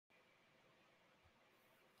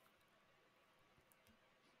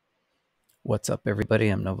What's up, everybody?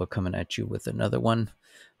 I'm Nova coming at you with another one.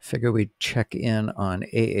 Figure we'd check in on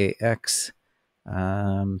AAX.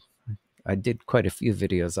 Um, I did quite a few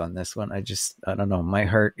videos on this one. I don't know, my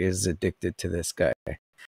heart is addicted to this guy.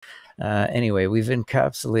 Anyway, we've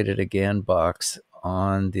encapsulated a GAN box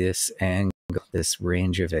on this angle, this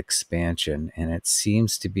range of expansion, and it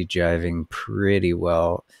seems to be jiving pretty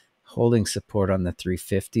well, holding support on the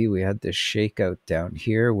 350. We had this shakeout down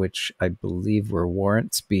here, which I believe were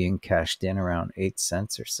warrants being cashed in around 8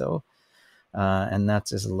 cents or so. And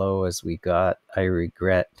that's as low as we got. I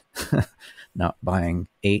regret not buying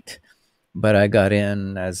 8, but I got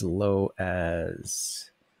in as low as,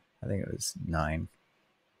 I think it was 9.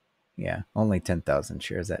 Yeah, only 10,000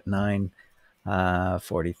 shares at 9,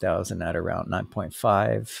 40,000 at around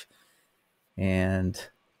 9.5, and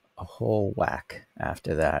a whole whack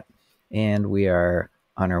after that. And we are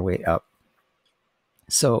on our way up.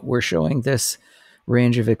 So we're showing this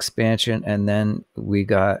range of expansion, and then we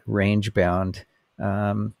got range bound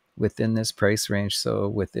within this price range. So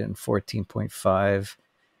within 14.5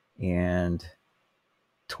 and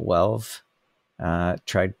 12.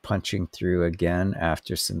 Tried punching through again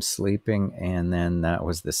after some sleeping, and then that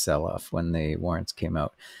was the sell-off when the warrants came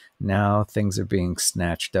out. Now things are being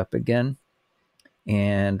snatched up again,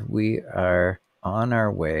 and we are on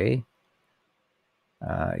our way.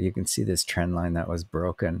 You can see this trend line that was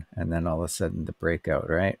broken, and then all of a sudden the breakout,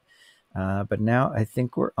 right? But now I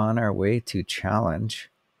think we're on our way to challenge,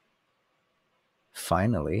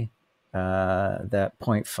 finally, that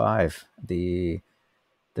 0.5,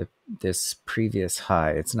 this previous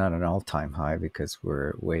high. It's not an all-time high because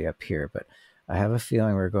we're way up here, but I have a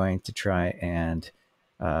feeling we're going to try and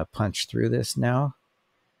punch through this now.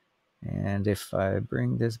 And if I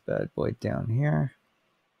bring this bad boy down here,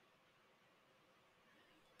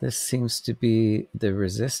 this seems to be the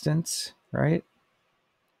resistance, right?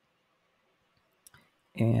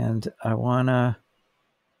 And I wanna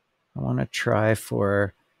try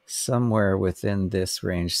for somewhere within this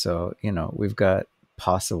range. So, you know, we've got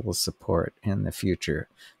possible support in the future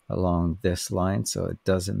along this line. So it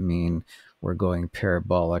doesn't mean we're going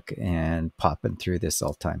parabolic and popping through this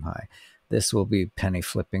all-time high. This will be penny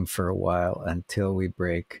flipping for a while until we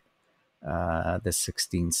break the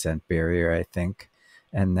 16-cent barrier, I think.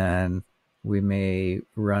 And then we may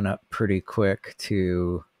run up pretty quick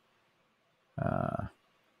to, what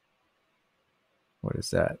is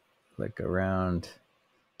that? Like around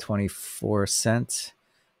 24 cents.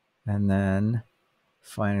 And then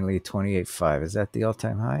finally 28.5. Is that the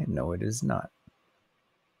all-time high? No, it is not.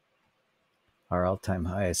 Our all-time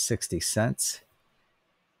high is 60 cents.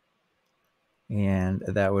 And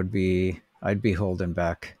that would be, I'd be holding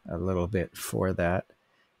back a little bit for that.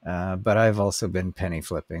 But I've also been penny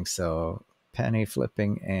flipping. So penny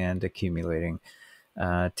flipping and accumulating,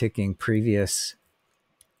 taking previous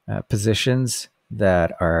positions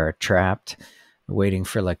that are trapped, waiting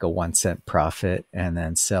for like a 1 cent profit, and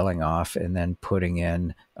then selling off, and then putting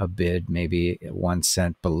in a bid maybe 1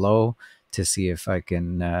 cent below to see if I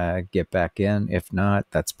can get back in. If not,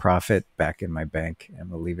 that's profit back in my bank, and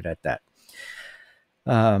we'll leave it at that.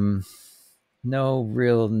 No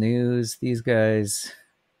real news. These guys,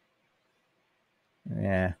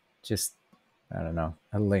 yeah, just, I don't know,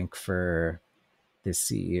 a link for the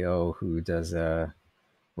CEO who does a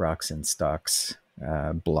Rocks and Stocks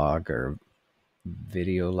blog or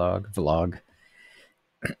video log vlog.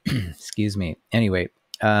 Excuse me. Anyway,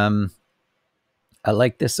 I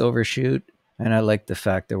like this overshoot, and I like the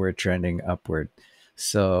fact that we're trending upward.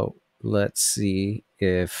 So let's see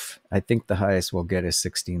if, I think the highest we'll get is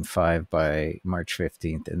 16.5 by March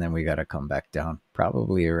 15th, and then we got to come back down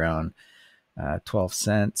probably around 12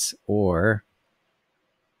 cents, or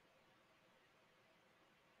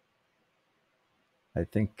I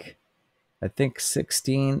think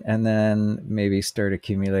 16, and then maybe start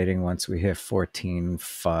accumulating once we hit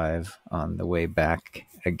 14.5 on the way back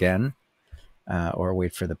again, or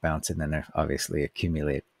wait for the bounce and then obviously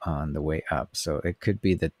accumulate on the way up. So it could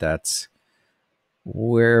be that that's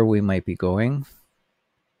where we might be going.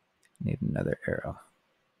 Need another arrow.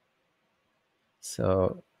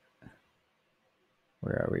 So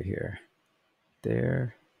where are we here?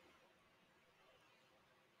 There.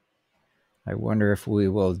 I wonder if we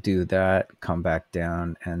will do that, come back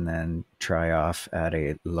down, and then try off at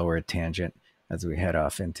a lower tangent as we head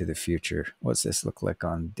off into the future. What's this look like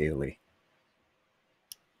on daily?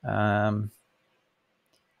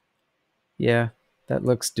 Yeah, that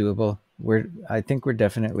looks doable. I think we're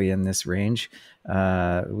definitely in this range.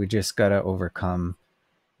 We just got to overcome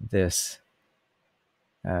this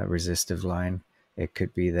resistive line. It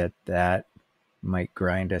could be that might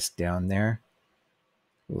grind us down there.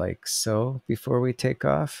 like so before we take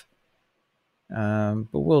off. But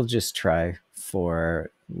we'll just try for,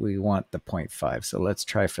 we want the 0.5. So let's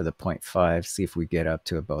try for the 0.5, see if we get up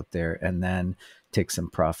to about there, and then take some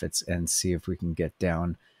profits and see if we can get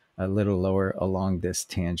down a little lower along this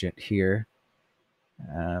tangent here.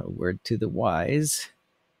 Word to the wise.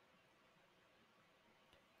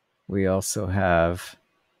 We also have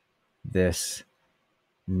this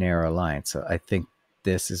narrow line. So I think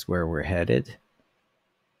this is where we're headed,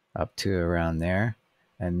 up to around there.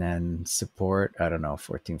 And then support, I don't know,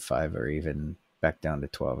 14.5 or even back down to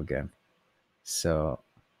 12 again. So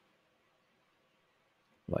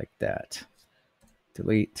like that.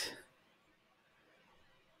 Delete.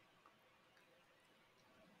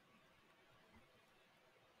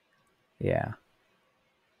 Yeah.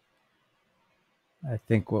 I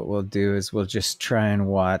think what we'll do is we'll just try and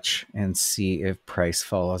watch and see if price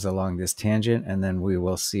follows along this tangent, and then we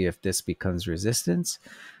will see if this becomes resistance,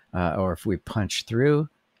 or if we punch through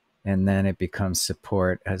and then it becomes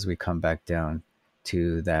support as we come back down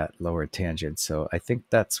to that lower tangent. So I think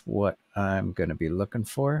that's what I'm going to be looking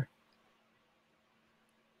for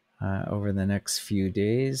over the next few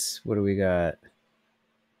days. What do we got?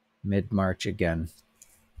 Mid-March again.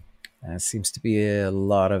 Seems to be a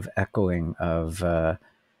lot of echoing of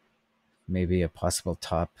maybe a possible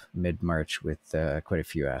top mid-March with quite a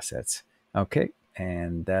few assets. Okay,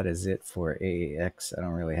 and that is it for AAX. I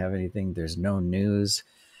don't really have anything. There's no news.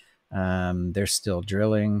 They're still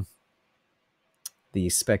drilling. The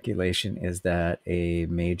speculation is that a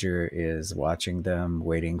major is watching them,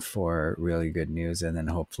 waiting for really good news, and then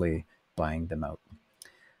hopefully buying them out.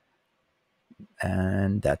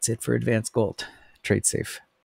 And that's it for Advanced Gold. Trade safe.